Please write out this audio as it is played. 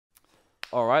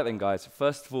All right then, guys.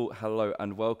 First of all, hello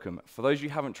and welcome. For those of you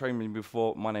who haven't trained me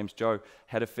before, my name's Joe,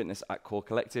 Head of Fitness at Core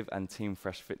Collective and Team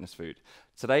Fresh Fitness Food.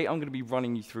 Today, I'm going to be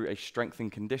running you through a strength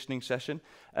and conditioning session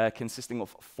consisting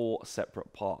of 4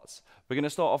 separate parts. We're going to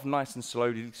start off nice and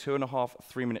slowly, 2.5,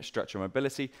 3-minute stretch of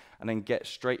mobility, and then get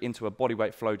straight into a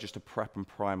bodyweight flow just to prep and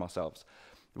prime ourselves.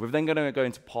 We're then going to go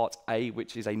into part A,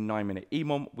 which is a 9-minute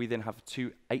E-mom. We then have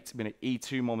 2 8-minute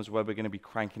E2 moms where we're going to be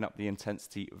cranking up the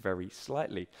intensity very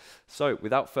slightly. So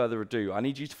without further ado, I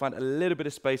need you to find a little bit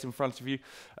of space in front of you.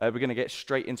 We're going to get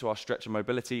straight into our stretch and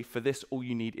mobility. For this, all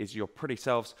you need is your pretty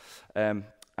selves and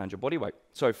your body weight.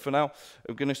 So for now,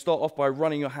 we're going to start off by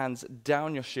running your hands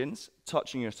down your shins,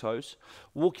 touching your toes.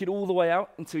 Walk it all the way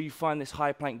out until you find this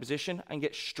high plank position and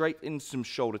get straight into some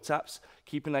shoulder taps,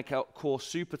 keeping that core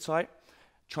super tight.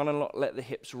 Trying to not let the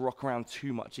hips rock around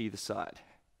too much either side.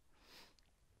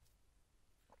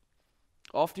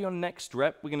 After your next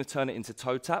rep, we're going to turn it into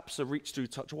toe taps. So reach through,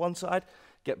 touch one side,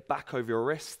 get back over your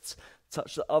wrists,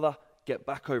 touch the other, get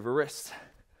back over wrists.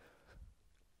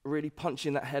 Really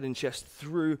punching that head and chest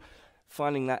through,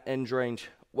 finding that end range,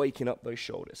 waking up those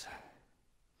shoulders.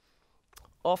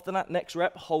 After that next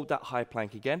rep, hold that high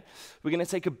plank again. We're going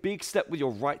to take a big step with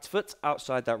your right foot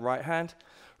outside that right hand.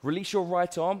 Release your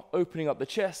right arm, opening up the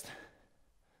chest.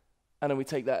 And then we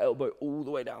take that elbow all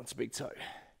the way down to big toe.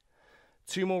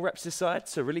 2 more reps this side,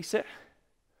 so release it.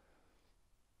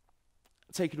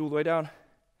 Take it all the way down.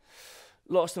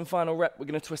 Last and final rep, we're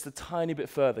going to twist a tiny bit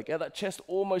further. Get that chest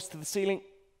almost to the ceiling.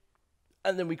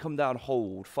 And then we come down,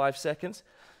 hold 5 seconds.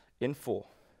 In 4,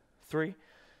 3,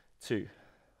 2,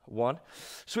 1.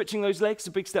 Switching those legs,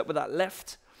 a big step with that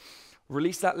left.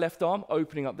 Release that left arm,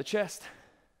 opening up the chest.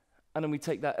 And then we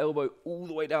take that elbow all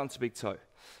the way down to big toe.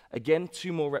 Again,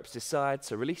 2 more reps this side,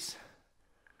 so release.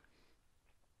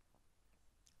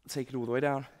 Take it all the way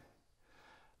down.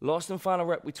 Last and final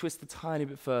rep, we twist a tiny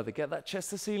bit further. Get that chest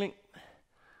to ceiling.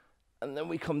 And then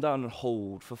we come down and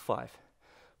hold for 5,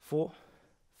 4,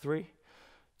 3,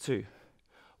 2,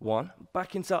 1.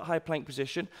 Back into that high plank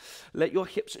position. Let your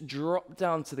hips drop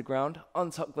down to the ground.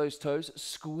 Untuck those toes,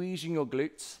 squeezing your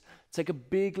glutes. Take a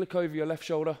big look over your left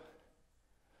shoulder.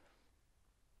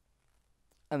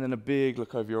 And then a big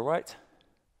look over your right.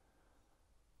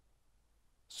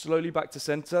 Slowly back to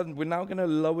center. We're now going to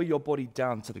lower your body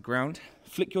down to the ground.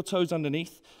 Flick your toes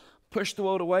underneath. Push the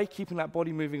world away, keeping that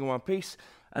body moving in one piece.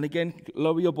 And again,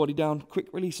 lower your body down. Quick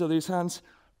release of those hands.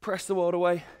 Press the world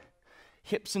away.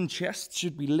 Hips and chest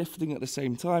should be lifting at the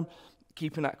same time,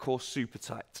 keeping that core super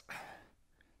tight.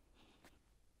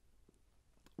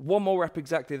 1 more rep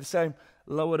exactly the same.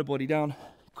 Lower the body down.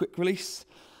 Quick release.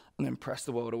 And then press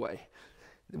the world away.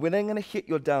 We're then going to hit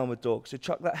your downward dog. So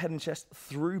chuck that head and chest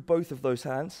through both of those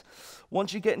hands.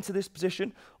 Once you get into this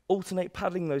position, alternate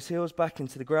paddling those heels back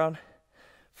into the ground.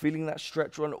 Feeling that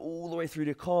stretch run all the way through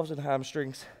the calves and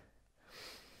hamstrings.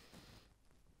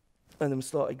 And then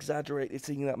start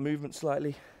exaggerating that movement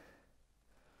slightly.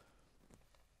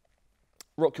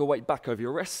 Rock your weight back over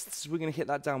your wrists. We're going to hit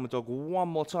that downward dog 1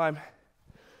 more time.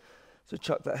 So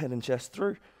chuck that head and chest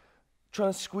through. Try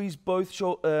and squeeze both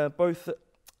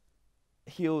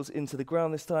heels into the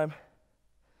ground this time.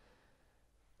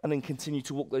 And then continue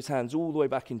to walk those hands all the way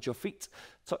back into your feet.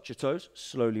 Touch your toes,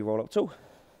 slowly roll up tall.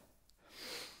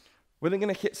 We're then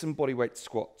going to hit some body weight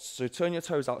squats. So turn your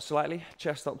toes out slightly,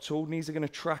 chest up tall, knees are going to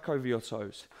track over your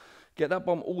toes. Get that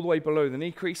bum all the way below the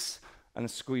knee crease and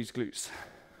squeeze glutes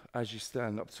as you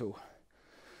stand up tall.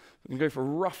 We're going to go for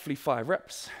roughly 5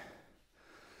 reps.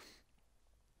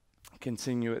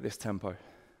 Continue at this tempo.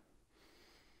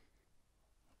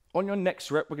 On your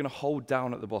next rep, we're going to hold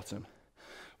down at the bottom.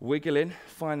 Wiggle in,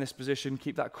 find this position,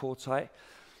 keep that core tight.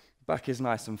 Back is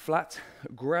nice and flat.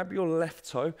 Grab your left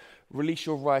toe, release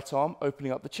your right arm,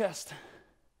 opening up the chest.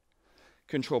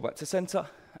 Control back to center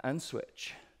and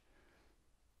switch.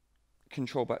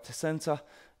 Control back to center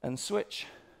and switch.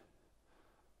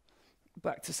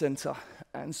 Back to center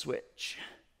and switch.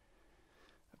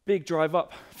 Big drive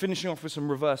up, finishing off with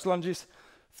some reverse lunges,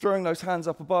 throwing those hands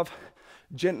up above.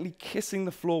 Gently kissing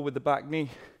the floor with the back knee,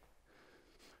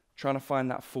 trying to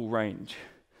find that full range.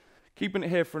 Keeping it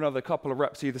here for another couple of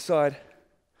reps either side.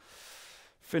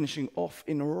 Finishing off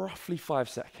in roughly 5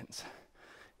 seconds.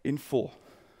 In 4,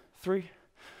 3,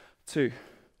 2,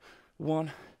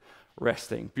 1.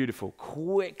 Resting. Beautiful.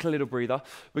 Quick little breather.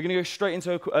 We're going to go straight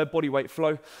into a body weight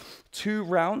flow. 2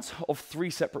 rounds of 3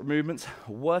 separate movements,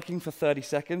 working for 30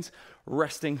 seconds,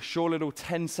 resting, short little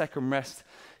 10-second rest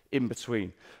in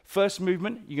between. First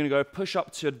movement, you're going to go push up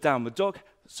to a downward dog.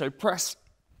 So press,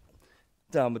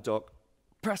 downward dog,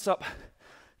 press up,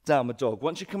 downward dog.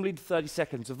 Once you complete 30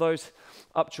 seconds of those,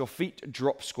 up to your feet,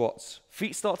 drop squats.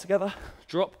 Feet start together,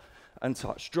 drop and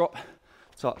touch, drop,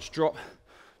 touch, drop,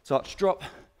 touch, drop.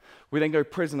 We then go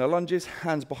prisoner lunges,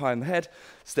 hands behind the head,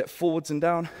 step forwards and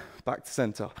down, back to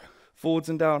center. Forwards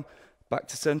and down, back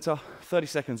to center. 30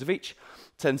 seconds of each,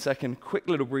 10-second quick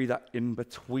little breather in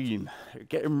between.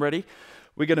 Getting ready.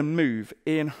 We're gonna move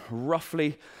in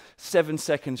roughly 7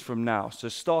 seconds from now. So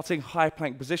starting high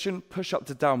plank position, push up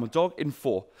to downward dog in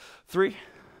 4, 3,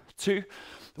 2,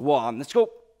 1. Let's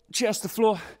go. Chest to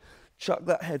floor, chuck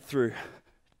that head through.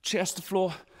 Chest to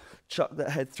floor, chuck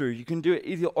that head through. You can do it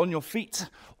either on your feet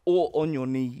or on your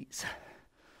knees.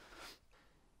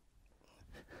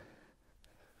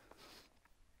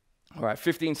 All right,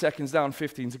 15 seconds down,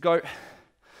 15 to go.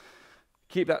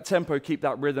 Keep that tempo, keep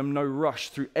that rhythm, no rush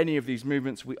through any of these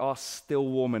movements. We are still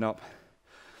warming up.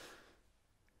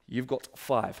 You've got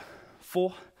 5,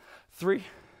 4, 3,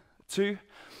 2,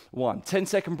 1.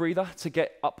 10-second breather to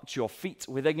get up to your feet.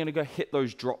 We're then gonna go hit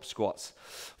those drop squats.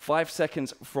 5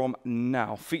 seconds from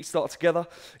now. Feet start together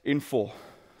in 4,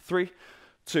 3,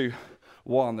 2,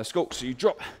 1. Let's go. So you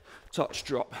drop, touch,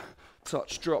 drop,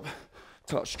 touch, drop,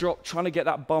 touch, drop. Trying to get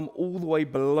that bum all the way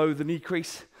below the knee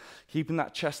crease. Keeping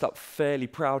that chest up fairly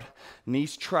proud.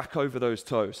 Knees track over those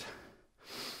toes.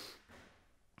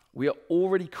 We are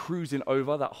already cruising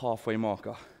over that halfway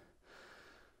marker.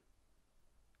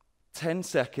 10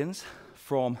 seconds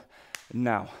from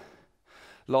now.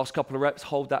 Last couple of reps,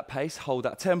 hold that pace, hold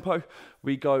that tempo.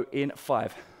 We go in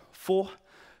 5, 4,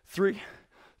 3,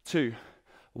 2,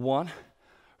 1.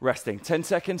 Resting. 10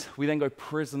 seconds. We then go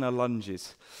prisoner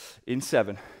lunges in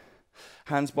 7.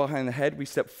 Hands behind the head. We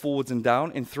step forwards and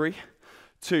down in 3,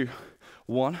 2,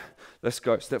 1. Let's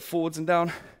go. Step forwards and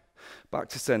down, back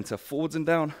to center. Forwards and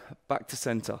down, back to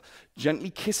center.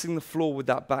 Gently kissing the floor with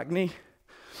that back knee.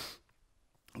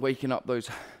 Waking up those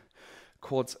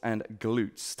quads and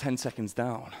glutes. 10 seconds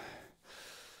down.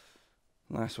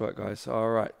 Nice work, guys. All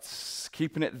right.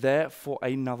 Keeping it there for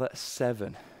another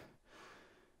 7.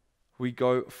 We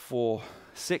go for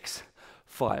 6,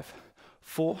 5,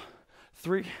 4,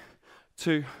 3,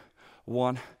 2,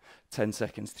 1. 10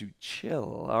 seconds to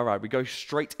chill. All right, we go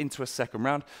straight into a second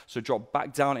round. So drop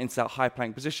back down into that high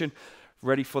plank position.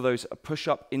 Ready for those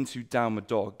push-up into downward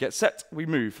dog. Get set, we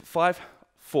move. 5,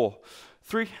 4,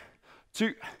 3,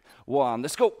 2, 1.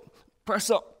 Let's go. Press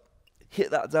up,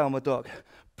 hit that downward dog.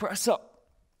 Press up,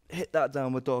 hit that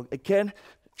downward dog. Again,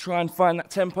 try and find that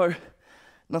tempo.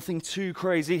 Nothing too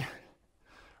crazy.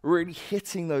 Really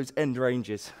hitting those end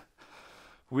ranges.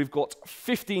 We've got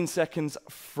 15 seconds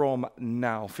from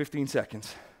now. 15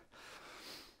 seconds.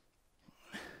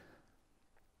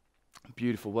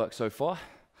 Beautiful work so far.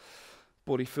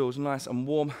 Body feels nice and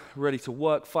warm, ready to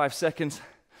work. 5 seconds.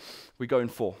 We go in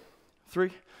 4,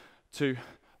 3, 2,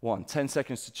 1. 10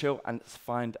 seconds to chill and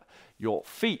find your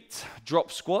feet.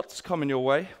 Drop squats coming your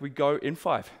way. We go in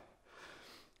 5,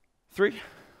 3,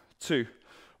 2,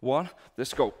 1.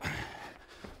 Let's go.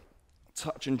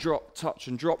 Touch and drop, touch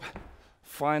and drop.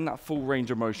 Find that full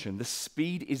range of motion. The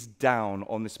speed is down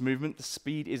on this movement. The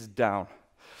speed is down.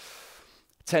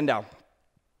 10 down.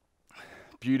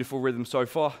 Beautiful rhythm so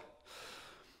far.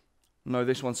 No,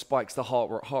 this one spikes the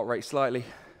heart rate slightly.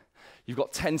 You've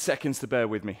got 10 seconds to bear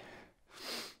with me.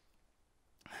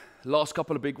 Last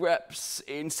couple of big reps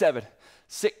in 7,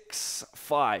 6,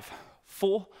 5,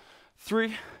 4,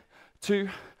 3, 2,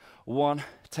 1.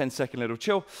 10-second little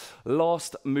chill.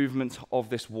 Last movement of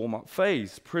this warm-up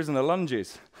phase. Prisoner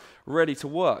lunges. Ready to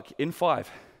work in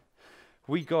 5.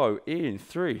 We go in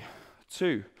 3,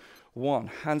 2, 1.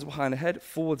 Hands behind the head,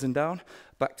 forwards and down,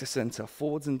 back to center.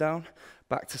 Forwards and down,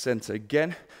 back to center.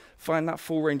 Again, find that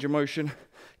full range of motion.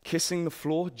 Kissing the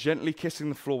floor, gently kissing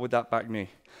the floor with that back knee.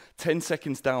 10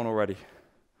 seconds down already.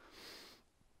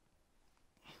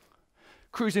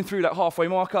 Cruising through that halfway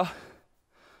marker.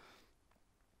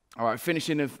 All right,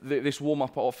 finishing this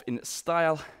warm-up off in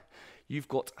style. You've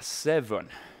got 7,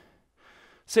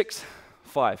 6,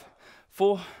 5,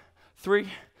 4, 3,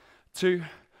 2,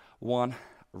 1.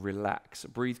 Relax,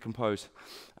 breathe, compose,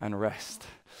 and rest.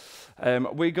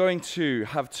 We're going to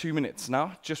have 2 minutes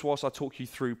now, just whilst I talk you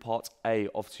through part A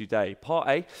of today. Part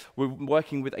A, we're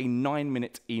working with a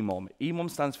 9-minute EMOM. EMOM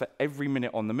stands for every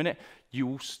minute on the minute, you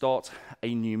will start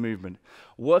a new movement.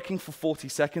 Working for 40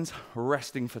 seconds,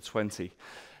 resting for 20.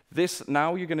 This,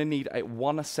 now you're gonna need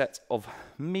one set of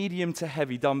medium to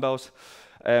heavy dumbbells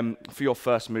for your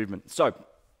first movement. So,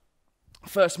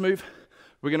 first move,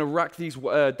 we're gonna rack these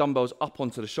dumbbells up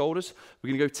onto the shoulders. We're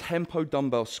gonna go tempo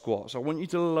dumbbell squats. I want you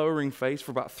to lowering phase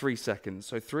for about 3 seconds.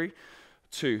 So 3,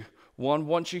 2, 1.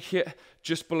 Once you hit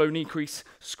just below knee crease,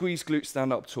 squeeze glutes,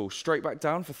 stand up tall. Straight back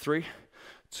down for 3,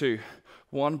 2,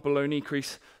 1. Below knee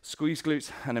crease, squeeze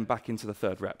glutes, and then back into the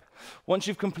third rep. Once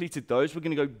you've completed those, we're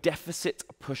going to go deficit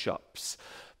push-ups.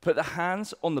 Put the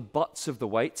hands on the butts of the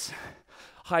weights,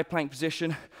 high plank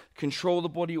position, control the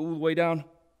body all the way down,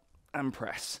 and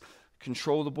press.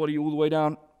 Control the body all the way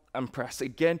down, and press.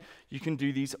 Again, you can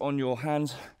do these on your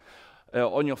hands,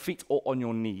 on your feet, or on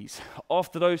your knees.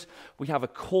 After those, we have a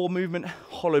core movement,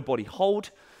 hollow body hold.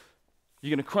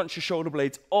 You're going to crunch your shoulder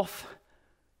blades off,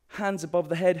 hands above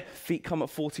the head, feet come at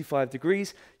 45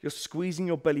 degrees. You're squeezing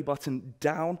your belly button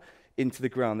down into the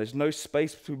ground. There's no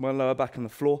space between my lower back and the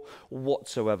floor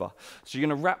whatsoever. So you're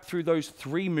going to wrap through those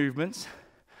 3 movements,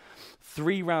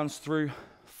 3 rounds through,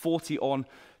 40 on,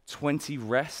 20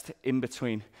 rest in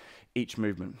between each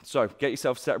movement. So get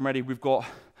yourself set and ready. We've got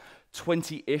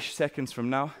 20-ish seconds from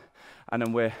now, and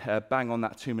then we're bang on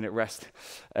that 2-minute rest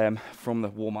from the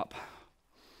warm-up.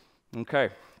 Okay,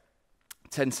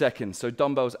 10 seconds. So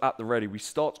dumbbells at the ready. We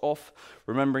start off,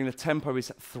 remembering the tempo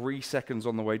is 3 seconds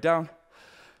on the way down.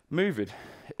 Moving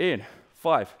in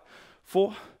 5,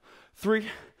 4, 3,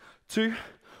 2,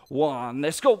 1.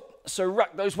 Let's go. So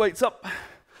rack those weights up.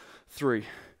 3,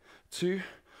 2,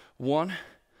 1,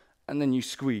 and then you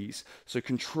squeeze. So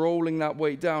controlling that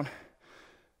weight down,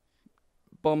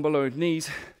 bum below knees,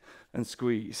 and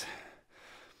squeeze.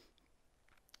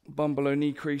 Bum below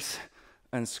knee crease,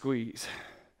 and squeeze.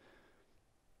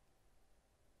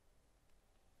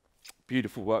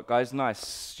 Beautiful work, guys.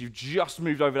 Nice. You've just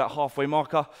moved over that halfway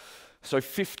marker. So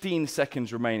 15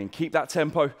 seconds remaining. Keep that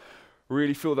tempo.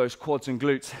 Really feel those quads and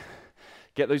glutes.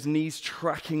 Get those knees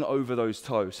tracking over those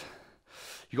toes.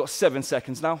 You've got 7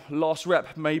 seconds now. Last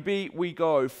rep, maybe we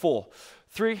go 4,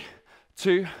 3,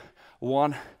 2,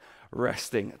 1.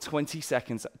 Resting. 20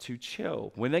 seconds to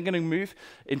chill. We're then going to move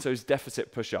into those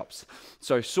deficit push-ups.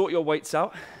 So sort your weights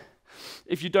out.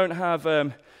 If you don't have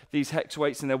these hex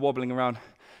weights and they're wobbling around,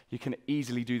 you can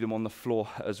easily do them on the floor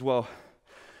as well.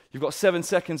 You've got 7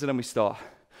 seconds and then we start.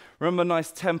 Remember,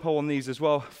 nice tempo on these as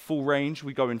well. Full range.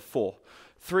 We go in 4,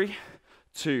 3,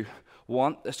 2,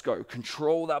 1. Let's go.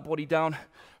 Control that body down.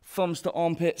 Thumbs to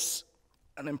armpits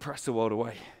and then press the world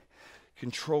away.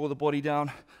 Control the body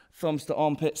down. Thumbs to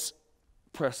armpits.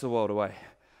 Press the world away.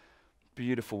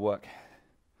 Beautiful work.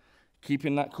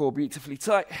 Keeping that core beautifully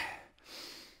tight.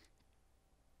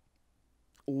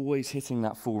 Always hitting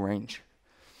that full range.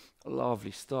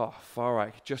 Lovely stuff. All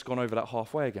right, just gone over that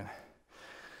halfway again.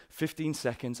 15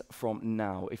 seconds from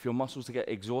now. If your muscles get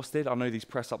exhausted, I know these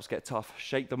press-ups get tough.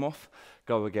 Shake them off,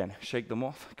 go again. Shake them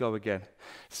off, go again.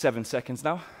 7 seconds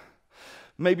now.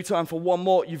 Maybe time for one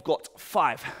more. You've got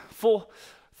 5, 4,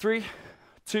 3,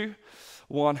 2,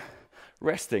 1.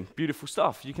 Resting. Beautiful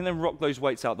stuff. You can then rock those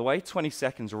weights out the way. 20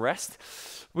 seconds rest.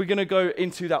 We're going to go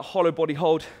into that hollow body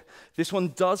hold. This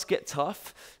one does get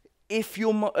tough. If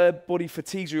your body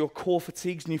fatigues or your core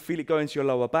fatigues and you feel it go into your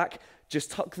lower back,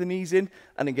 just tuck the knees in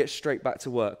and then get straight back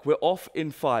to work. We're off in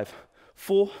 5,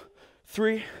 4,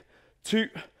 3, 2,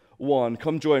 1.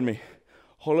 Come join me.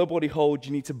 Hollow body hold.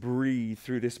 You need to breathe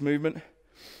through this movement.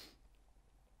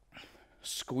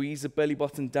 Squeeze the belly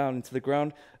button down into the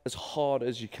ground as hard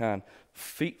as you can.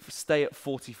 Feet stay at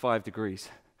 45 degrees.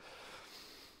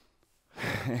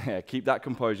 Keep that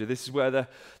composure. This is where the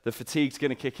fatigue's going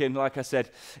to kick in. Like I said,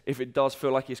 if it does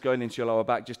feel like it's going into your lower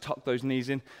back, just tuck those knees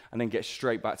in and then get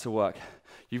straight back to work.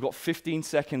 You've got 15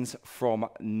 seconds from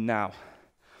now.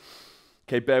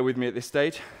 Okay, bear with me at this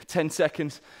stage. 10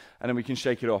 seconds, and then we can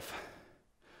shake it off.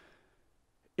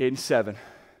 In 7.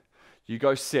 You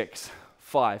go 6,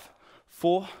 5,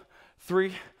 4,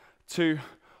 3, 2,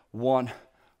 1.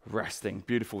 Resting.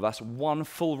 Beautiful. That's 1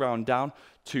 full round down,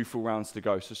 2 full rounds to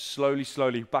go. So slowly,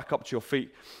 slowly back up to your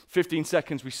feet. 15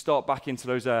 seconds, we start back into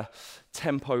those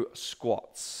tempo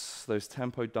squats, those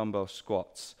tempo dumbbell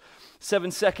squats.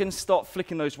 7 seconds, start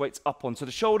flicking those weights up onto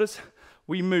the shoulders.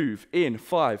 We move in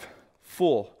 5,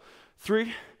 4,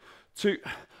 3, 2,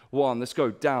 1. Let's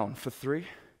go down for 3,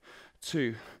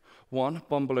 2, 1.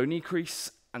 Bum below knee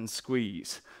crease and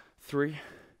squeeze. 3,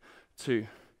 2,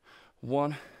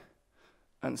 1.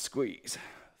 And squeeze.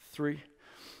 3,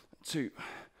 2,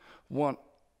 1.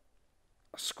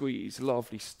 Squeeze.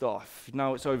 Lovely stuff.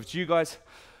 Now it's over to you guys.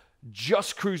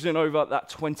 Just cruising over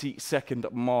that 20-second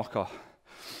marker.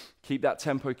 Keep that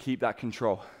tempo, keep that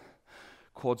control.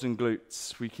 Quads and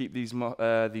glutes. We keep these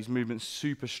movements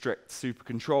super strict, super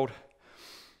controlled.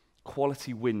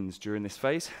 Quality wins during this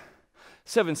phase.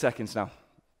 7 seconds now.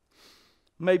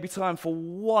 Maybe time for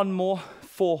one more.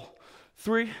 4,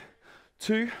 3,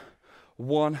 2,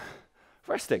 1.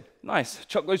 resting. Nice.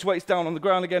 Chuck those weights down on the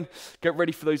ground again. Get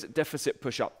ready for those deficit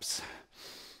push-ups.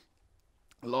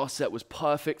 Last set was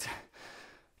perfect.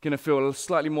 Gonna feel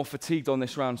slightly more fatigued on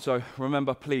this round, so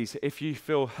remember, please, if you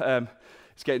feel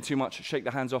it's getting too much, shake the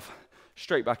hands off,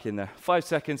 straight back in there. 5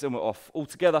 seconds and we're off. All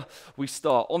together, we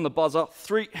start on the buzzer.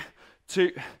 3,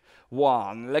 2,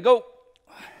 1, let go.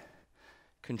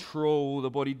 Control the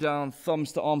body down,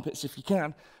 thumbs to armpits if you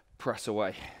can, press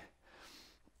away.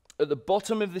 At the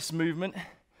bottom of this movement,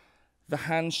 the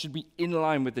hands should be in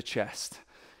line with the chest.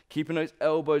 Keeping those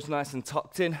elbows nice and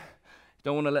tucked in. You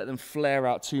don't want to let them flare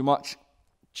out too much.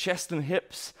 Chest and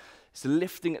hips is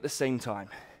lifting at the same time.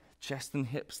 Chest and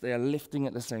hips, they are lifting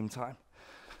at the same time.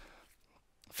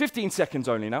 15 seconds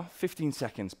only now, 15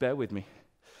 seconds, bear with me.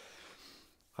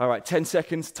 All right, 10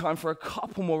 seconds, time for a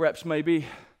couple more reps maybe.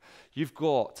 You've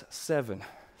got 7,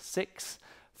 6,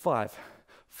 5,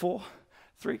 4,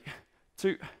 3,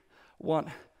 2,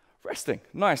 1, resting.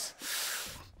 Nice.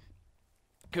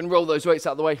 Can roll those weights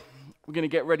out of the way. We're going to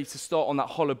get ready to start on that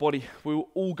hollow body. We will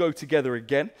all go together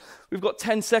again. We've got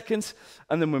 10 seconds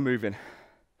and then we're moving.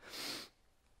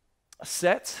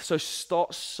 Set, so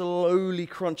start slowly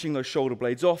crunching those shoulder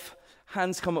blades off.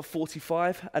 Hands come at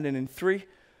 45 and then in 3,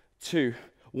 2,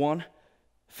 1,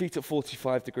 feet at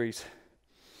 45 degrees.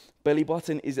 Belly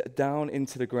button is down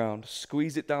into the ground.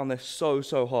 Squeeze it down there so,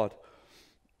 so hard.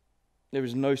 There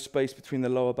is no space between the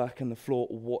lower back and the floor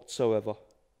whatsoever.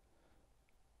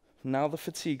 Now the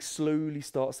fatigue slowly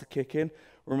starts to kick in.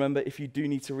 Remember, if you do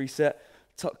need to reset,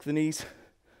 tuck the knees,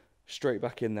 straight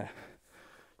back in there.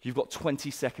 You've got 20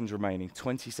 seconds remaining,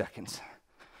 20 seconds.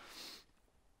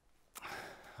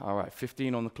 All right,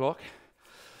 15 on the clock.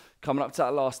 Coming up to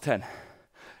that last 10.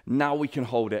 Now we can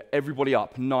hold it. Everybody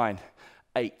up, 9,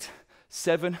 8,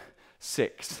 7,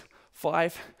 6,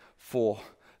 5, 4,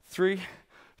 3,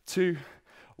 2,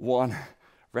 1.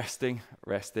 Resting,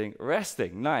 resting,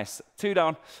 resting. Nice. 2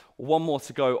 down, 1 more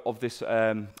to go of this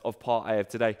of part A of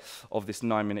today of this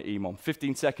 9-minute EMOM.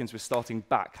 15 seconds. We're starting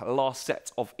back. Last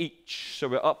set of each. So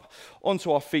we're up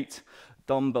onto our feet.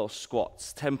 Dumbbell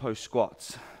squats, tempo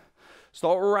squats.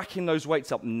 Start racking those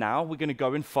weights up now. We're going to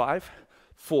go in 5,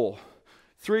 4,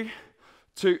 3,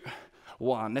 2,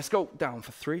 1. Let's go. Down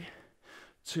for 3,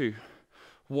 2,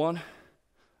 1,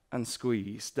 and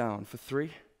squeeze. Down for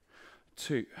 3,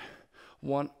 2,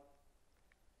 1,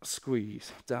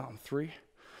 squeeze. Down. 3,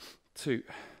 2,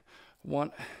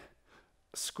 1,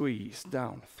 squeeze.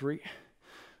 Down. 3,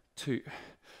 2,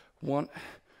 1,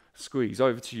 squeeze.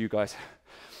 Over to you guys.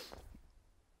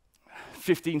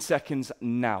 15 seconds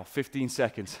now. 15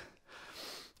 seconds.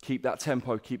 Keep that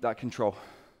tempo. Keep that control.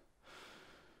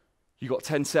 You got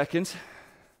 10 seconds.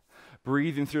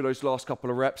 Breathing through those last couple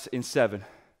of reps in 7,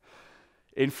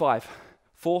 in 5,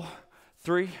 4,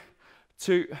 3,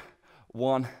 2,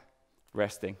 1,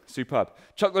 resting. Superb.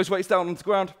 Chuck those weights down onto the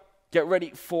ground. Get ready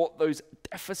for those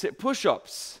deficit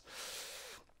push-ups.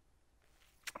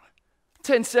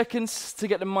 10 seconds to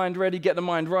get the mind ready, get the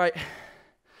mind right.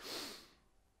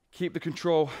 Keep the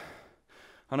control.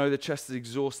 I know the chest is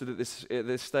exhausted at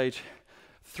this stage.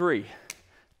 3,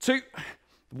 2,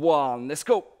 1. Let's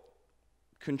go.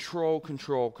 Control,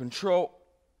 control, control.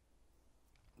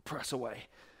 Press away.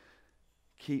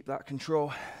 Keep that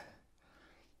control.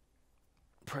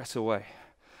 Press away.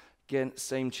 Again,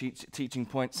 same teaching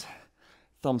points.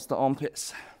 Thumbs to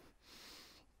armpits.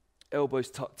 Elbows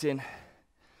tucked in.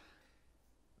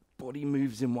 Body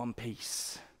moves in one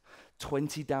piece.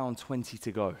 20 down, 20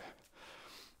 to go.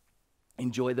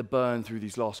 Enjoy the burn through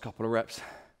these last couple of reps.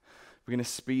 We're going to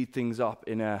speed things up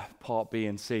in part B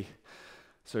and C.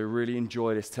 So really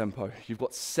enjoy this tempo. You've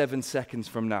got 7 seconds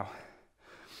from now.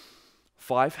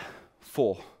 5,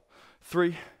 4,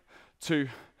 3, 2,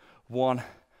 1.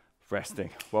 Resting.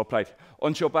 Well played.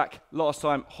 Onto your back. Last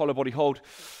time, hollow body hold.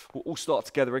 We'll all start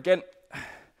together again.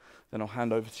 Then I'll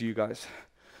hand over to you guys.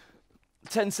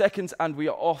 10 seconds and we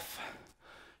are off.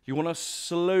 You want to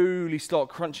slowly start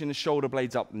crunching the shoulder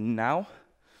blades up now.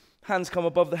 Hands come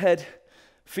above the head.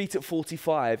 Feet at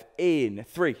 45. In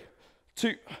 3,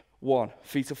 2, 1.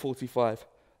 Feet at 45.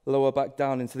 Lower back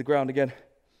down into the ground again.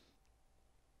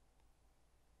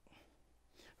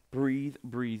 Breathe,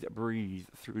 breathe, breathe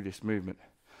through this movement.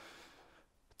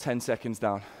 10 seconds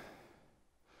down.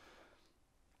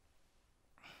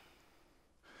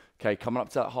 Okay, coming up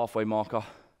to that halfway marker.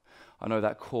 I know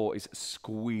that core is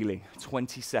squealing.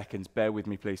 20 seconds, bear with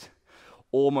me please.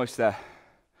 Almost there.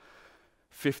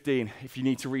 15, if you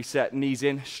need to reset, knees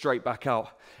in, straight back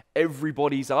out.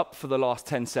 Everybody's up for the last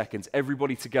 10 seconds.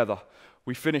 Everybody together.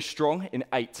 We finish strong in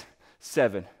 8,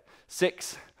 7,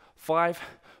 6, 5,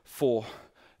 4,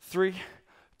 3,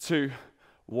 2,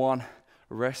 1.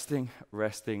 resting,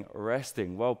 resting,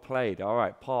 resting. Well played. All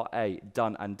right, part A,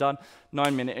 done and done.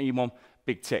 9-minute EMOM,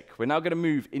 big tick. We're now going to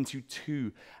move into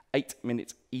 2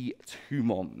 8-minute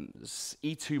E2MOMs.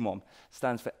 E2MOM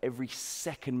stands for every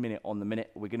second minute on the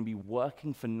minute. We're going to be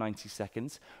working for 90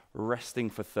 seconds, resting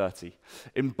for 30.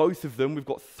 In both of them, we've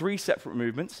got 3 separate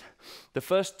movements. The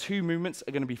first 2 movements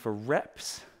are going to be for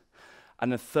reps,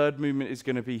 and the third movement is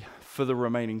going to be for the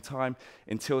remaining time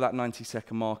until that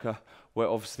 90-second marker, where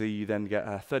obviously you then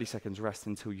get 30 seconds rest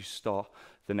until you start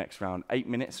the next round. 8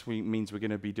 minutes means we're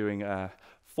going to be doing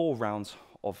 4 rounds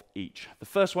of each. The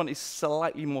first one is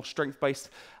slightly more strength-based,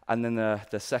 and then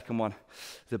the second one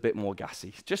is a bit more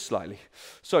gassy, just slightly.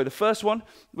 So the first one,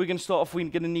 we're going to start off, we're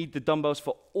going to need the dumbbells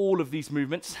for all of these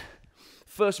movements.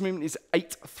 First movement is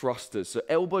 8 thrusters. So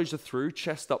elbows are through,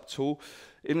 chest up tall,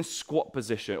 in a squat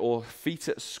position, or feet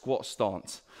at squat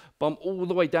stance. Bump all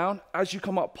the way down. As you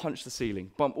come up, punch the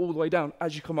ceiling. Bump all the way down.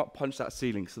 As you come up, punch that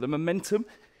ceiling. So the momentum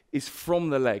is from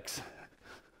the legs.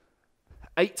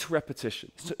 8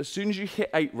 repetitions. So as soon as you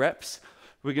hit 8 reps,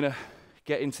 we're going to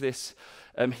get into this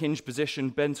hinge position,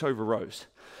 bent over rows.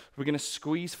 We're going to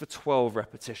squeeze for 12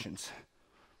 repetitions.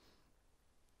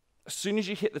 As soon as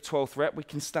you hit the 12th rep, we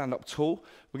can stand up tall.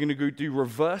 We're going to go do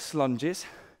reverse lunges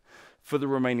for the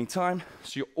remaining time.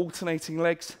 So you're alternating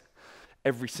legs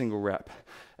every single rep.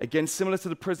 Again, similar to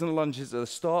the prisoner lunges at the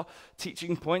start,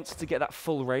 teaching points to get that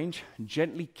full range.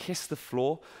 Gently kiss the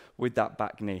floor with that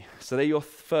back knee. So they're your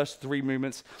first 3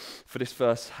 movements for this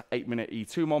first 8-minute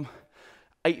E2MOM.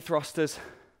 8 thrusters,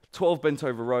 12 bent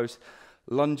over rows.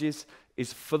 Lunges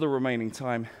is for the remaining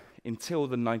time until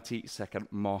the 90-second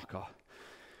marker.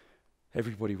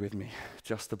 Everybody with me?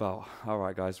 Just about. All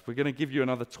right, guys, we're going to give you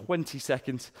another 20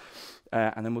 seconds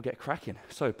and then we'll get cracking.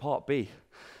 So part B,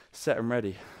 set and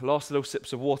ready. Last little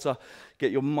sips of water.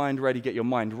 Get your mind ready, get your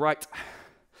mind right.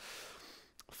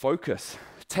 Focus.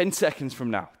 10 seconds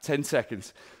from now, 10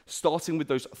 seconds. Starting with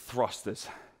those thrusters.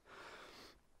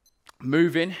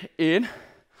 Moving in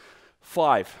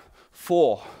 5,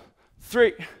 4,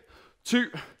 3,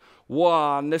 2,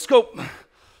 1. Let's go.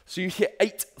 So you hit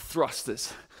 8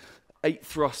 thrusters. 8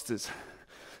 thrusters.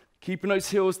 Keeping those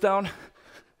heels down.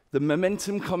 The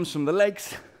momentum comes from the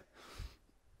legs.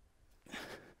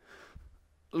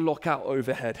 Lock out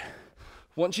overhead.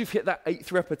 Once you've hit that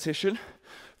 8th repetition,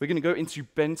 we're going to go into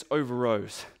bent over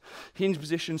rows. Hinge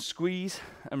position, squeeze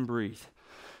and breathe.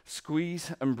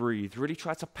 Squeeze and breathe. Really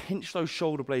try to pinch those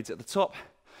shoulder blades at the top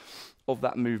of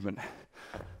that movement.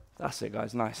 That's it,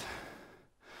 guys. Nice.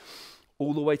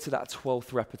 All the way to that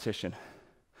 12th repetition.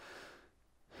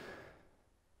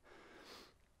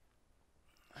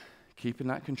 Keeping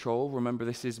that control. Remember,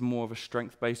 this is more of a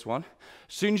strength-based one.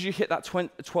 As soon as you hit that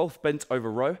 12th bent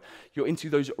over row, you're into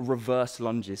those reverse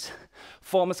lunges.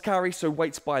 Farmer's carry, so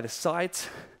weights by the sides.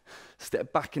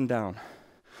 Step back and down.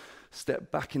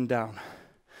 Step back and down.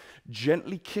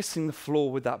 Gently kissing the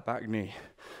floor with that back knee.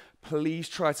 Please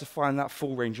try to find that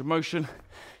full range of motion.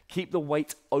 Keep the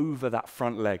weight over that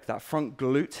front leg. That front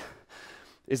glute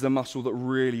is the muscle that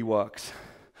really works.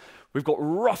 We've got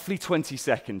roughly 20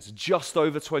 seconds, just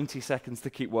over 20 seconds to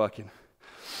keep working.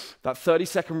 That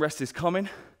 30-second rest is coming.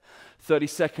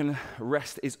 30-second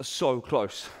rest is so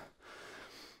close.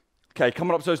 Okay,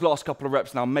 coming up to those last couple of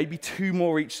reps now, maybe 2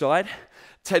 more each side.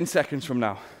 10 seconds from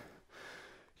now.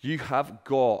 You have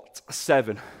got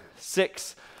 7,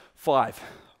 6, 5,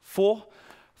 4,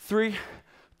 3,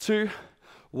 2,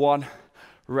 1.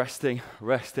 Resting,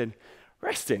 resting,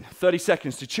 resting. 30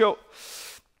 seconds to chill.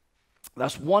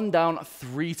 That's 1 down,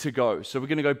 3 to go. So we're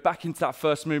going to go back into that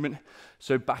first movement.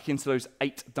 So back into those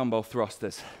 8 dumbbell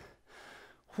thrusters.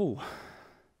 Whew.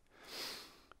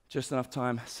 Just enough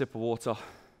time, sip of water,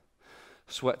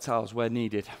 sweat towels where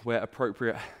needed, where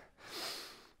appropriate.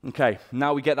 Okay,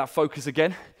 now we get that focus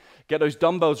again. Get those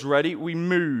dumbbells ready. We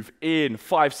move in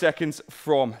 5 seconds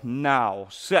from now.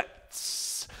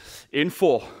 Sets. In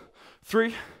 4,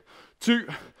 3, 2,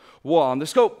 1.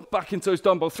 Let's go back into those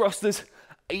dumbbell thrusters.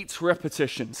 8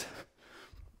 repetitions.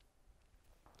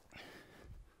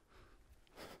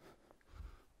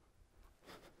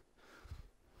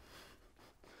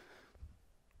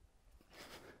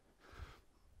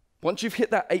 Once you've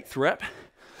hit that 8th rep,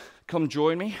 come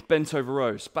join me, bent over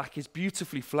rows. Back is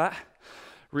beautifully flat.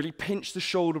 Really pinch the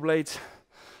shoulder blades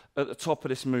at the top of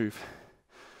this move.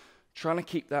 Trying to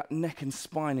keep that neck and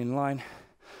spine in line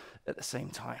at the same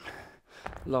time.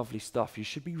 Lovely stuff. You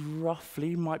should be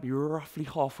might be roughly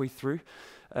halfway through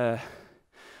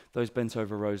those bent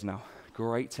over rows now.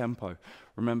 Great tempo.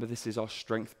 Remember, this is our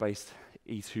strength-based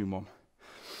E2MOM.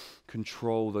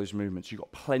 Control those movements. You've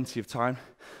got plenty of time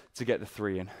to get the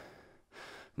 3 in.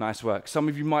 Nice work. Some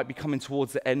of you might be coming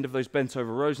towards the end of those bent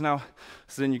over rows now.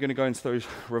 So then you're going to go into those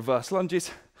reverse lunges,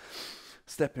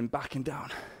 stepping back and down,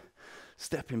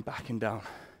 stepping back and down.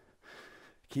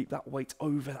 Keep that weight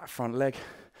over that front leg.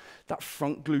 That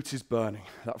front glute is burning.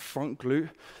 That front glute,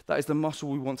 that is the muscle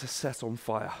we want to set on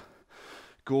fire.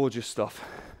 Gorgeous stuff.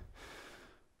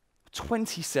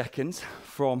 20 seconds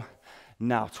from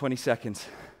now. 20 seconds.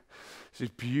 This is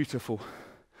beautiful.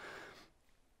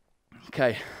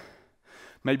 Okay.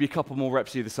 Maybe a couple more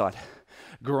reps either side.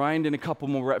 Grinding a couple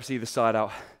more reps either side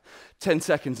out. 10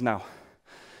 seconds now.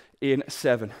 In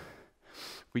 7.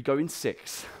 We go in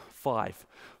 6, 5,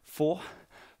 4,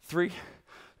 3,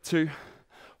 2,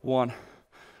 1.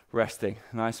 Resting.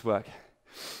 Nice work.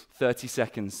 30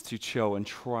 seconds to chill and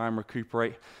try and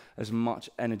recuperate as much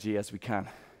energy as we can.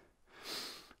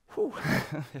 Whew.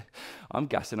 I'm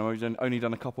gassing. I've only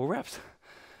done a couple reps.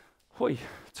 Hoi.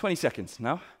 20 seconds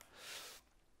now.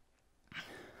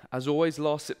 As always,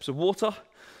 last sips of water.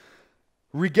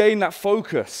 Regain that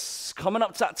focus. Coming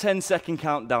up to that 10-second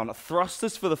countdown.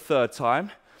 Thrusters for the 3rd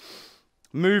time.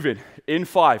 Moving in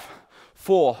 5,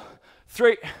 4,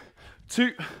 3,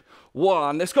 2,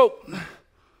 1. Let's go.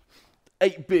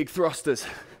 8 big thrusters.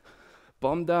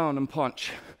 Bum down and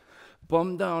punch.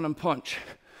 Bum down and punch.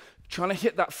 Trying to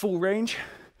hit that full range.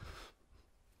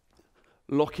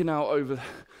 Locking out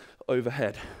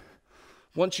overhead.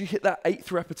 Once you hit that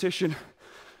 8th repetition,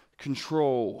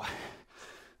 control.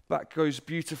 Back goes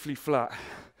beautifully flat.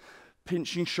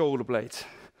 Pinching shoulder blades.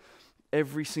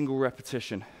 Every single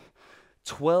repetition.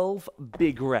 12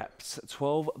 big reps.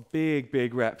 12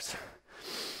 big reps.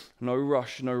 No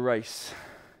rush, no race.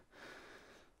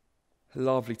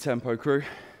 Lovely tempo, crew.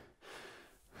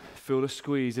 Feel the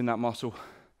squeeze in that muscle.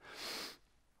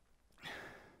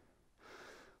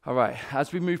 All right,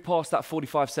 as we move past that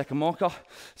 45-second marker,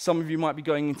 some of you might be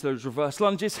going into those reverse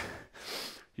lunges.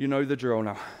 You know the drill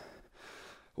now.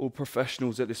 All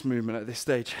professionals at this movement at this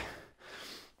stage.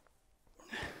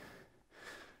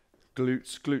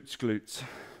 Glutes, glutes, glutes.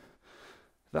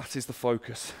 That is the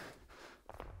focus.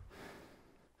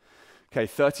 Okay,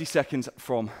 30 seconds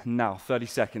from now, 30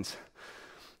 seconds.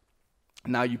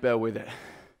 Now you bear with it.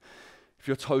 If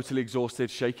you're totally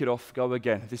exhausted, shake it off, go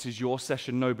again. This is your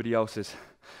session, nobody else's.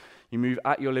 You move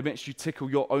at your limits, you tickle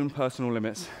your own personal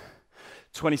limits.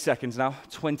 20 seconds now,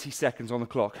 20 seconds on the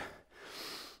clock.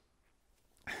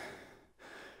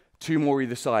 2 more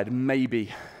either side, maybe.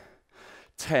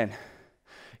 10,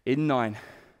 in 9.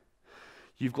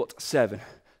 You've got 7,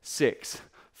 6,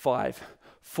 5,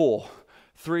 4,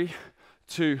 3,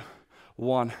 2,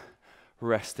 1.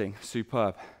 Resting,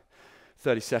 superb.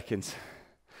 30 seconds.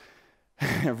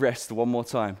 Rest one more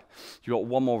time. You got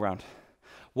one more round.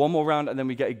 One more round, and then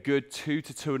we get a good 2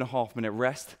 to 2.5 minute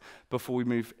rest before we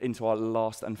move into our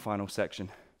last and final section.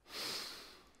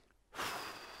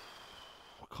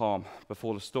 Calm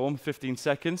before the storm. 15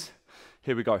 seconds.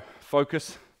 Here we go.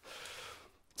 Focus.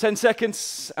 10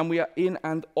 seconds, and we are in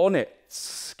and on it.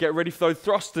 Get ready for those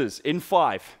thrusters. In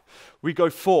 5. We go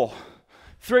 4,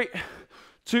 3,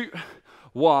 2,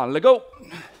 1. Let go.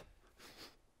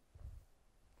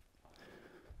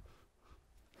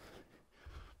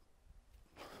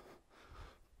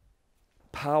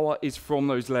 Power is from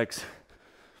those legs.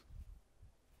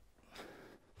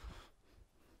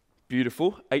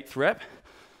 Beautiful. 8th rep.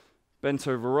 Bent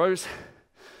over rows.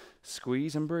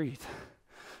 Squeeze and breathe.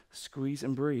 Squeeze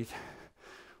and breathe.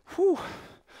 Whew.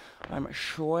 I'm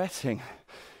sweating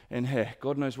in here.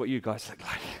 God knows what you guys look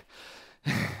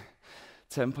like.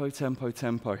 Tempo, tempo,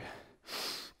 tempo.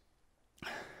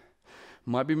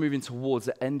 Might be moving towards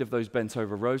the end of those bent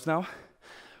over rows now.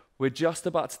 We're just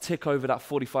about to tick over that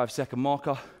 45-second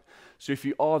marker. So if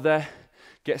you are there,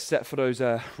 get set for those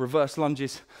reverse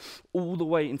lunges all the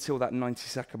way until that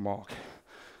 90-second mark.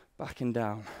 Back and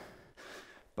down,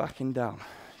 back and down.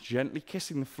 Gently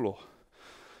kissing the floor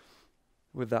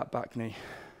with that back knee.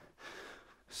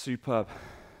 Superb.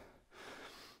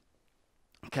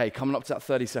 Okay, coming up to that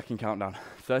 30-second countdown.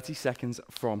 30 seconds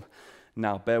from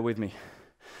now. Bear with me.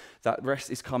 That rest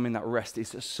is coming. That rest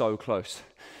is so close.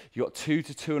 You got 2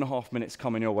 to 2.5 minutes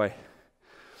coming your way.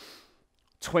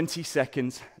 20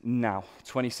 seconds now.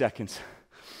 20 seconds.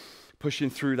 Pushing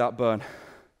through that burn.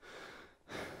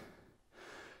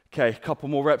 Okay, a couple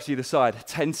more reps either side.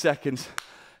 10 seconds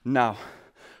now.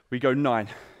 We go 9.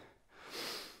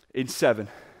 In 7.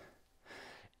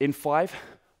 In 5,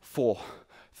 4,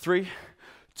 3,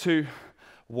 2,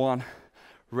 1.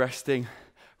 Resting.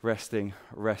 Resting,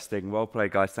 resting. Well played,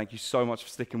 guys. Thank you so much for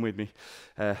sticking with me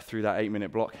through that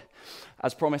 8-minute block.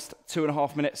 As promised,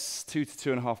 2.5 minutes, 2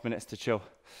 to 2.5 minutes to chill,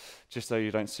 just so you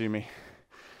don't sue me.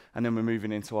 And then we're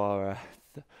moving into our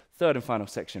Third and final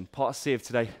section, part C of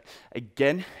today,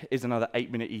 again, is another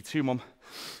 8-minute E2 mom.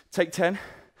 Take 10,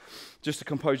 just to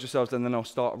compose yourselves, and then I'll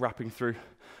start wrapping through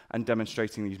and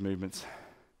demonstrating these movements.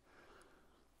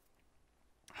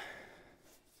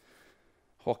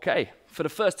 Okay, for the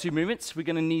first 2 movements, we're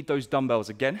gonna need those dumbbells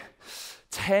again.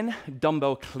 10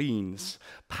 dumbbell cleans,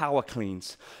 power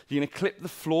cleans. You're gonna clip the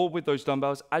floor with those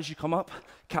dumbbells. As you come up,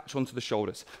 catch onto the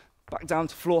shoulders. Back down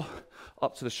to floor,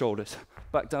 up to the shoulders.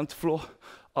 Back down to floor,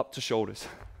 up to shoulders.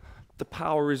 The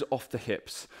power is off the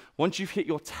hips. Once you've hit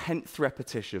your 10th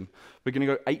repetition, we're gonna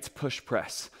go 8 push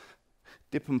press.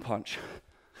 Dip and punch,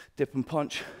 dip and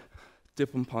punch,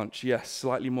 dip and punch. Yes,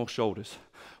 slightly more shoulders.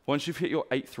 Once you've hit your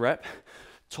 8th rep,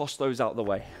 toss those out the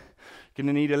way.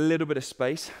 Gonna need a little bit of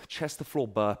space. Chest to floor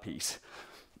burpees.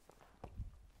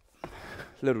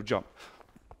 Little jump.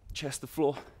 Chest to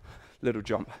floor, little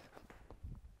jump.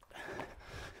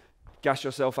 Gas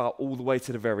yourself out all the way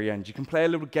to the very end. You can play a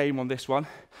little game on this one,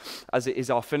 as it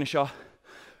is our finisher.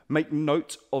 Make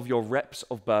note of your reps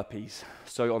of burpees.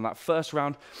 So on that first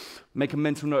round, make a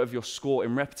mental note of your score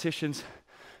in repetitions.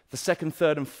 The second,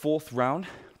 third, and fourth round,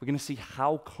 we're gonna see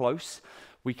how close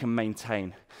we can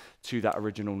maintain to that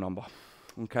original number.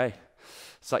 Okay,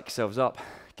 psych yourselves up,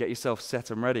 get yourself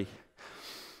set and ready.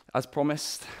 As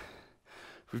promised,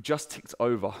 we've just ticked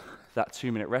over that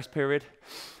 2-minute rest period.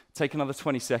 Take another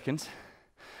 20 seconds,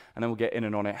 and then we'll get in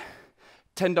and on it.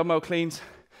 10 dumbbell cleans,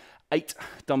 8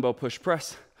 dumbbell push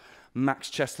press, max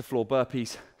chest to floor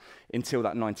burpees until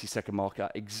that 90-second marker.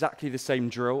 Exactly the same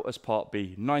drill as part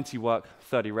B. 90 work,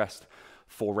 30 rest,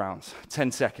 4 rounds.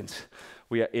 10 seconds,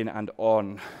 we are in and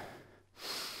on.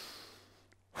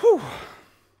 Whew.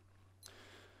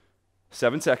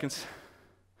 7 seconds.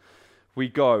 We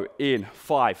go in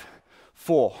 5,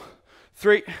 4,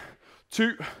 3,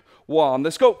 2, 1,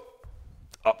 let's go.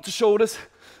 Up to shoulders,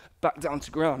 back down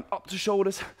to ground. Up to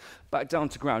shoulders, back down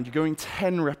to ground. You're going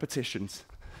 10 repetitions,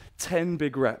 10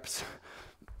 big reps.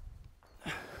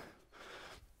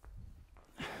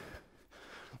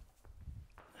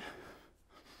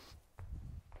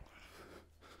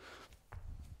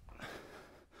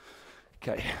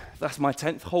 Okay, that's my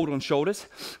 10th. Hold on shoulders.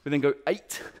 We then go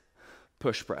 8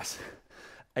 push press,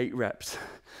 8 reps.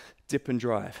 Dip and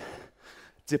drive,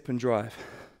 dip and drive.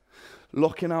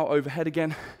 Locking out overhead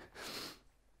again.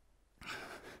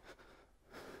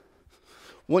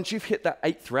 Once you've hit that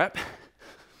 8th rep,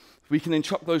 we can then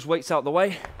chuck those weights out the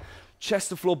way. Chest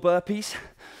to floor burpees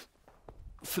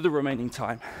for the remaining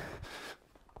time.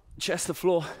 Chest to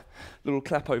floor, little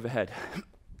clap overhead.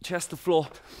 Chest to floor,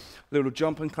 little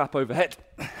jump and clap overhead.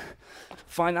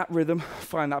 Find that rhythm,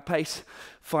 find that pace,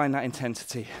 find that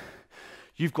intensity.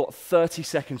 You've got 30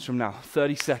 seconds from now,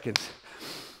 30 seconds.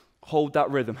 Hold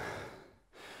that rhythm.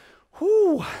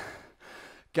 Whoo.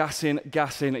 Gas in,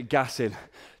 gas in, gas in.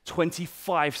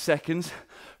 25 seconds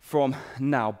from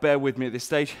now. Bear with me at this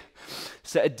stage.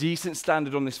 Set a decent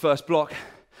standard on this first block.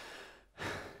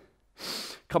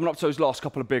 Coming up to those last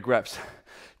couple of big reps.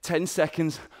 10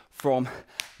 seconds from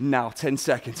now. 10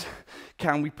 seconds.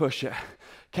 Can we push it?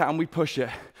 Can we push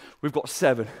it? We've got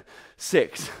 7,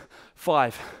 6,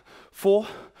 5, 4,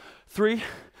 3,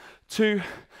 2,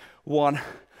 1.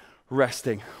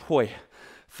 Resting. Hoi.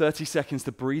 30 seconds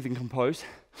to breathe and compose.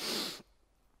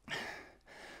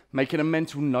 Making a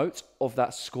mental note of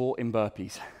that score in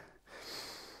burpees.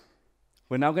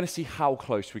 We're now going to see how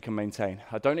close we can maintain.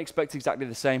 I don't expect exactly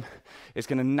the same. It's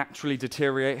going to naturally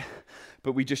deteriorate,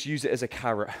 but we just use it as a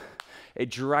carrot.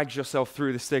 It drags yourself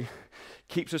through this thing,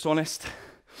 keeps us honest,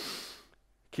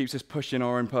 keeps us pushing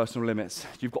our own personal limits.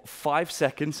 You've got 5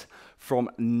 seconds from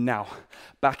now.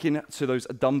 Back into those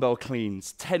dumbbell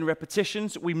cleans. 10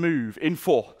 repetitions, we move in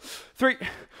 4, 3,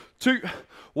 2,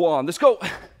 1. Let's go.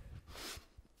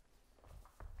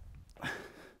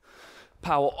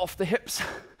 Power off the hips,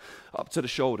 up to the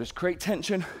shoulders. Create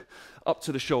tension, up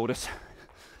to the shoulders.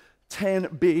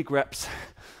 10 big reps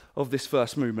of this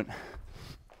first movement.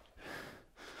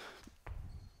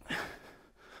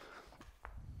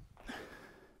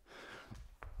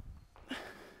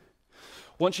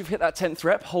 Once you've hit that 10th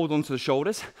rep, hold on to the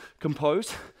shoulders,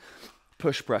 compose,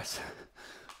 push press.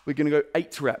 We're gonna go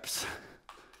 8 reps.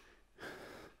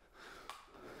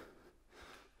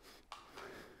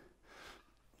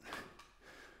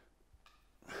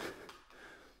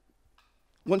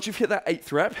 Once you've hit that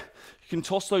 8th rep, you can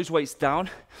toss those weights down.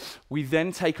 We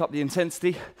then take up the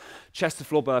intensity, chest to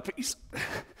floor burpees.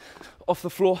 Off the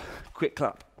floor, quick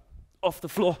clap. Off the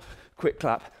floor, quick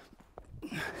clap.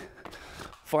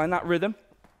 Find that rhythm.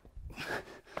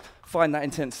 Find that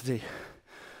intensity.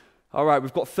 All right,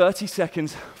 we've got 30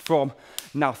 seconds from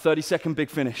now. 30-second big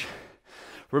finish.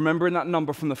 Remembering that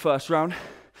number from the first round,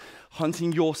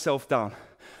 hunting yourself down.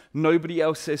 Nobody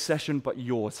else's session but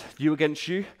yours. You against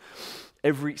you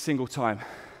every single time.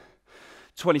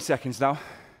 20 seconds now.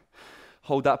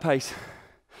 Hold that pace.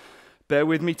 Bear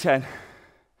with me, 10.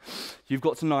 You've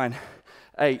got to 9,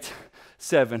 8,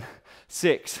 7,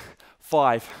 6,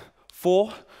 5,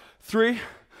 4, 3,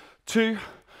 2,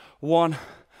 1.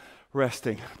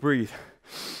 Resting. Breathe.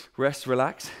 Rest,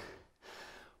 relax.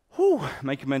 Whew.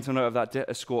 Make a mental note of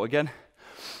that squat again.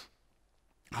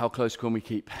 How close can we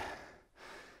keep?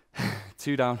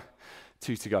 2 down,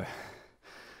 2 to go.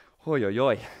 Oi, oi,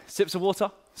 oi. Sips of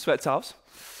water, sweat towels.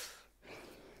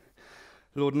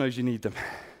 Lord knows you need them.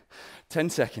 10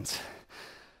 seconds.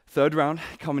 Third round,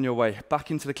 coming your way.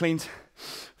 Back into the cleans.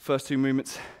 First 2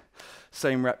 movements,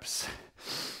 same reps.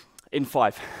 In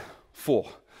 5, 4,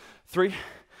 3,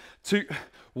 2,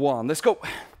 1. Let's go.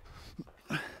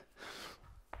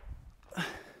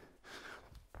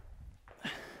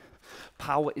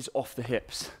 Power is off the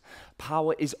hips.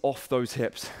 Power is off those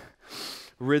hips.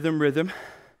 Rhythm, rhythm.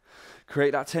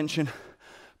 Create that tension,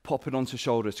 pop it onto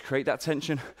shoulders. Create that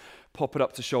tension, pop it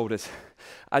up to shoulders.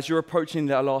 As you're approaching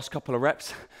the last couple of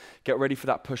reps, get ready for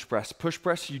that push press. Push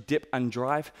press, you dip and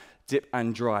drive, dip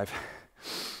and drive.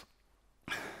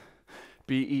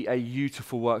 BE, a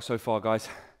beautiful work so far, guys.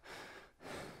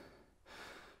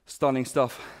 Stunning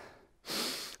stuff.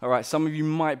 All right, some of you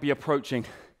might be approaching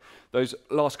those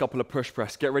last couple of push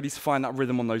press. Get ready to find that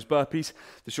rhythm on those burpees.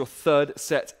 This is your 3rd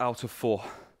set out of 4.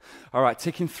 All right,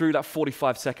 ticking through that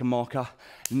 45-second marker.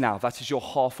 Now, that is your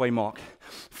halfway mark.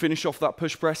 Finish off that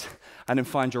push press and then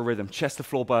find your rhythm. Chest to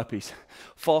floor burpees.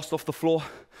 Fast off the floor,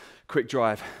 quick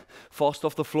drive. Fast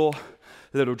off the floor,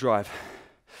 little drive.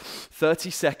 30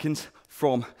 seconds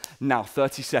from now.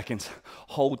 30 seconds.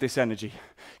 Hold this energy.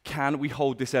 Can we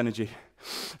hold this energy?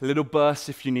 A little burst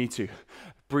if you need to.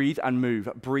 Breathe and move,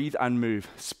 breathe and move.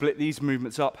 Split these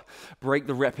movements up, break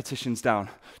the repetitions down.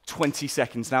 20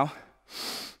 seconds now.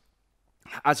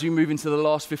 As we move into the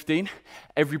last 15,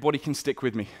 everybody can stick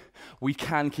with me. We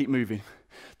can keep moving.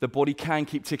 The body can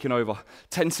keep ticking over.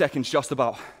 10 seconds just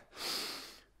about.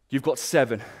 You've got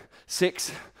 7,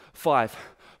 6, 5,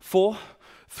 4,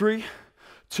 3,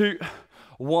 2,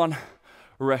 1.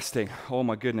 Resting. Oh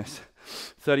my goodness.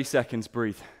 30 seconds,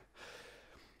 breathe.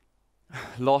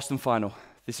 Last and final.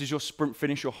 This is your sprint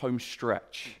finish, your home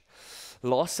stretch.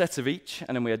 Last set of each,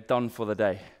 and then we are done for the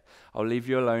day. I'll leave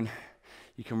you alone.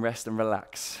 You can rest and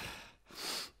relax.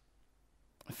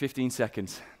 15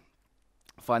 seconds.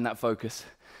 Find that focus.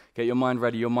 Get your mind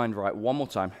ready, your mind right. One more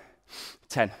time.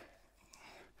 10.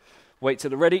 Wait till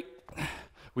they're ready.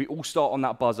 We all start on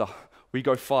that buzzer. We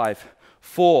go 5,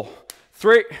 4,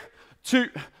 3, 2,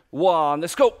 1.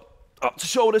 Let's go. Up to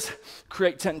shoulders,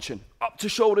 create tension. Up to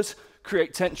shoulders,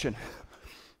 create tension.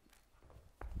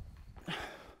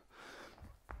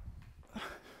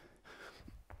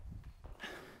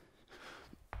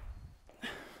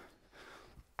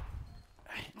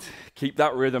 Keep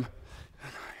that rhythm.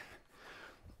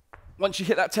 Once you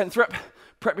hit that 10th rep,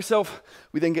 prep yourself.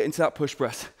 We then get into that push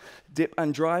press. Dip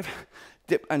and drive,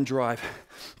 dip and drive.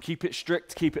 Keep it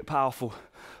strict, keep it powerful.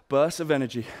 Bursts of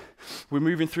energy. We're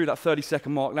moving through that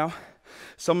 30-second mark now.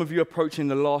 Some of you approaching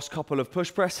the last couple of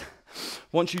push press.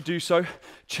 Once you do so,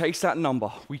 chase that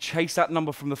number. We chase that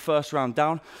number from the first round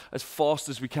down as fast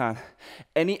as we can.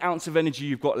 Any ounce of energy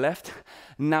you've got left,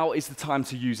 now is the time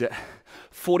to use it.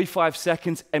 45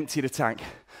 seconds, empty the tank.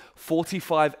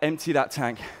 45, empty that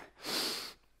tank.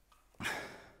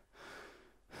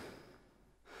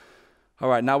 All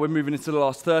right, now we're moving into the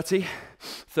last 30.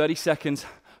 30 seconds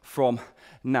from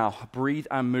now. Breathe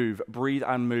and move, breathe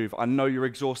and move. I know you're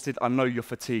exhausted, I know you're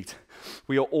fatigued.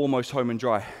 We are almost home and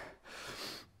dry.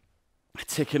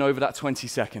 Ticking over that 20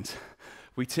 seconds.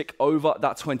 We tick over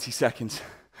that 20 seconds.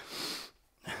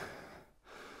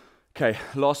 Okay,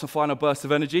 last and final burst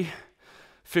of energy.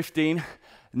 15,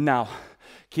 now.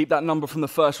 Keep that number from the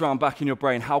first round back in your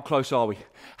brain. How close are we?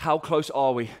 How close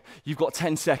are we? You've got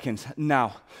 10 seconds,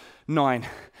 now. 9,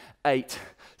 8,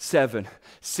 7,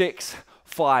 6,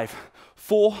 5,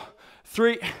 4,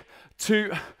 3,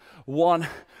 2, 1.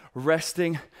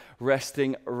 Resting,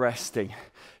 resting, resting.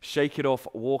 Shake it off,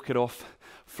 walk it off,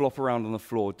 flop around on the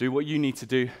floor. Do what you need to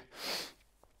do.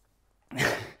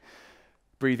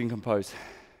 Breathe and compose.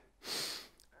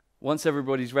 Once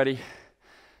everybody's ready,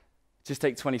 just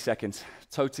take 20 seconds,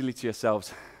 totally to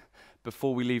yourselves,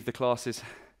 before we leave the classes,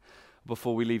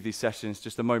 before we leave these sessions,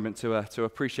 just a moment to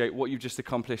appreciate what you've just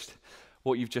accomplished,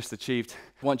 what you've just achieved.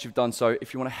 Once you've done so,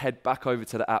 if you want to head back over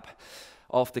to the app,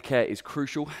 aftercare is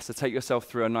crucial, so take yourself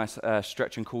through a nice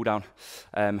stretch and cool down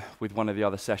with one of the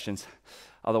other sessions.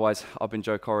 Otherwise, I've been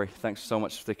Joe Corrie. Thanks so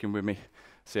much for sticking with me.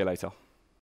 See you later.